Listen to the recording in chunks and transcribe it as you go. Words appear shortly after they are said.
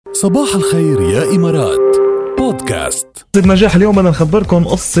صباح الخير يا إمارات بودكاست. نجاح اليوم بدنا نخبركم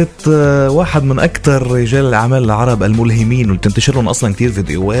قصة واحد من أكثر رجال الأعمال العرب الملهمين واللي تنتشرون أصلا كتير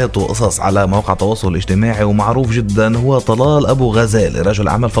فيديوهات وقصص على مواقع التواصل الاجتماعي، ومعروف جدا هو طلال أبو غزالة، رجل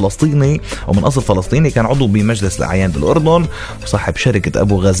أعمال فلسطيني ومن أصل فلسطيني، كان عضو بمجلس الأعيان بالأردن وصاحب شركة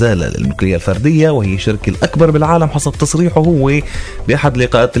أبو غزالة للملكية الفردية، وهي الشركة الأكبر بالعالم حسب تصريحه هو بأحد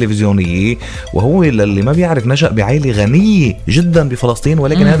اللقاءات التلفزيونية. وهو اللي ما بيعرف نشأ بعائلة غنية جدا بفلسطين،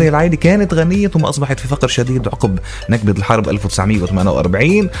 ولكن هذه العائلة كانت غنية ثم أصبحت في فقر شديد عقب نكبة الحرب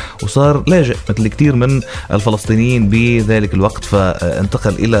 1948، وصار لاجئ مثل كتير من الفلسطينيين بذلك الوقت،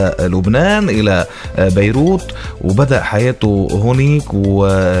 فانتقل إلى لبنان إلى بيروت وبدأ حياته هونيك،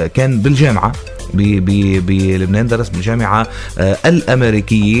 وكان بالجامعة بلبنان، درس بالجامعة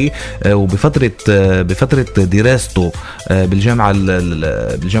الأمريكية، وبفترة دراسته بالجامعة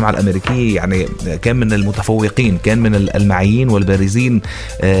الأمريكية يعني كان من المتفوقين، كان من المعيين والبارزين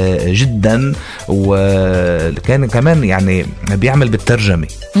جدا، وكان كمان يعني بيعمل بالترجمة،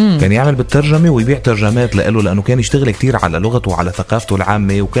 كان يعمل بالترجمة ويبيع ترجمات له، لأنه كان يشتغل كتير على لغته وعلى ثقافته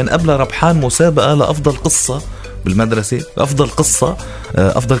العامة، وكان قبل ربحان مسابقة لأفضل قصة بالمدرسة، أفضل قصة،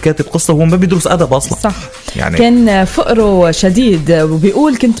 أفضل كاتب قصة، وهو ما بيدرس أدب أصلا. صح. يعني كان فقره شديد،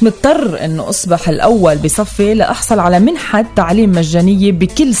 وبيقول كنت مضطر أنه أصبح الأول بصفي لأحصل على منحة تعليم مجانية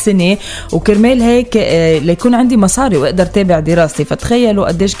بكل سنة، وكرمال هيك ليكون عندي مصاري وأقدر تابع دراستي. فتخيلوا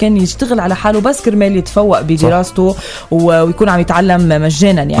قديش كان يشتغل على حاله بس كرمال يتفوق بدراسته ويكون عم يتعلم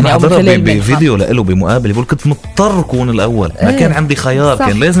مجانا. يعني أو من خلال بفيديو لقله بمقابل يقول كنت مضطر كون الأول، ما كان عندي خيار،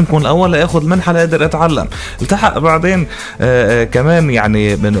 كان لازم كون الأول لأخذ منحة لأقدر أتعلم. التحق بعدين كمان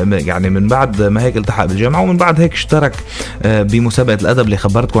يعني من بعد ما هيك التحق بالجامعة، ومن بعد هيك اشترك بمسابقة الأدب اللي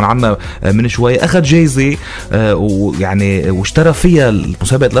خبرتكم عنها من شوي، أخذ جايزة ويعني واشترى فيها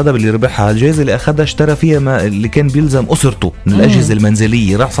مسابقة الأدب اللي ربحها. الجايزة اللي أخذها اشترى فيها ما اللي كان بيلزم أسرته من الأجهزة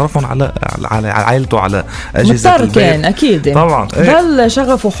المنزلية، راح صرفهم على عائلته، على أجهزة البيت. كان أكيد طبعا ضل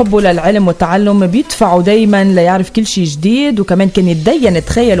شغفه وحبه للعلم والتعلم بيدفعه دايما ليعرف كل شيء جديد، وكمان كان يتدين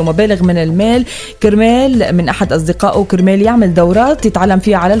تخيلوا مبالغ من المال كرمال من أحد أصدقائه كرمال يعمل دورات يتعلم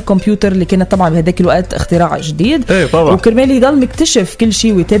فيها على الكمبيوتر اللي كانت طبعا بهداك الوقت اختراع جديد، وكرمال يضل مكتشف كل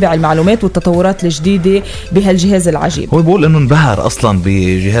شيء ويتابع المعلومات والتطورات الجديدة بهالجهاز العجيب. هو بيقول انه انبهر اصلا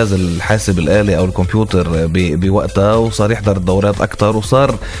بجهاز الحاسب الآلي او الكمبيوتر بوقتها، وصار يحضر الدورات اكتر،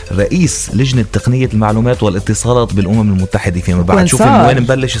 وصار رئيس لجنة تقنية المعلومات والاتصالات بالأمم المتحدة فيما بعد. شوف وين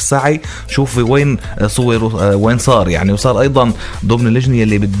مبلش السعي، شوف وين صور وين صار يعني، وصار ايضا ضمن اللجنة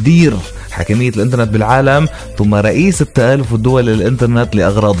اللي بتدير حاكمية الانترنت بالعالم، ثم رئيس التآلف الدول للإنترنت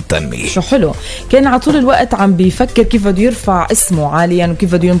لأغراض التنمية. شو حلو، كان على طول الوقت عم بيفكر كيف بده يرفع اسمه عاليا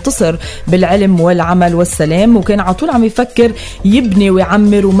وكيف بده ينتصر بالعلم والعمل والسلام، وكان على طول عم يفكر يبني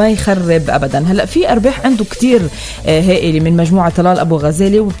ويعمر وما يخرب أبدا. هلأ في أرباح عنده كتير هائلة من مجموعة طلال أبو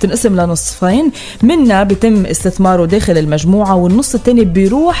غزالة، وبتنقسم لنصفين، منها بيتم استثماره داخل المجموعة، والنص الثاني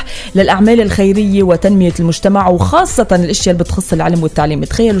بيروح للأعمال الخيرية وتنمية المجتمع، وخاصة الاشياء اللي بتخص العلم والتعليم.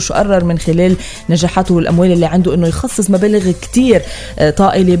 تخيلوا شو قرر من خلال نجاحاته والأموال اللي عنده انه يخصص مبالغ كتير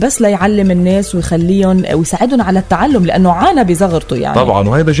طائلة بس ليعلم الناس ويخليهم ويساعدهم على التعلم، لأنه عانى بصغرته يعني. طبعا،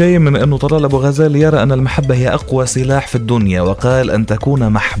 وهذا جاي من أنه طلال أبو غزال يرى أن المحبة هي أقوى سلاح في الدنيا، وقال أن تكون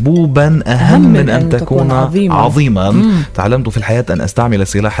محبوبا أهم من أن تكون عظيما. تعلمت في الحياة أن أستعمل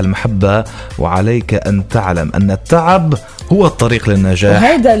سلاح المحبة، وعليك أن تعلم أن التعب هو الطريق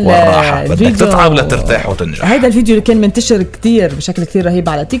للنجاح والراحة. بدك تتعب لترتاح وتنجح. هذا الفيديو اللي كان منتشر كتير بشكل كتير رهيب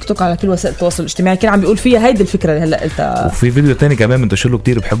على تيك توك، على كل وسائل التواصل الاجتماعي، كان عم بيقول فيها هيدي الفكرة اللي هلأ قلتها. وفي فيديو تاني كمان منتشر له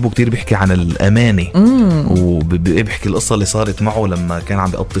كتير بحبه كتير، بيحكي عن الأمانة، وبيحكي القصة اللي صارت معه لما كان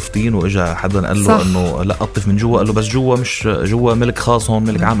عم بيقطف طين، وإجا حدا قال له إنه لا قطف من جوا، قال له بس جوا مش جوا ملك خاص، هون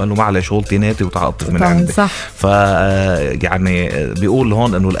ملك عام، قال له معلش شغل طيناتي وتعال قطف من عندي. يعني بيقول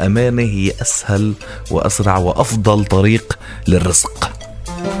هون إنه الأمانة هي أسهل وأسرع وأفضل طريق للرزق.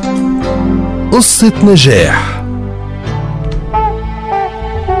 قصة نجاح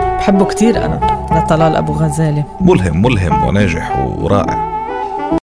بحبه كتير أنا لطلال أبو غزالة، ملهم وناجح ورائع.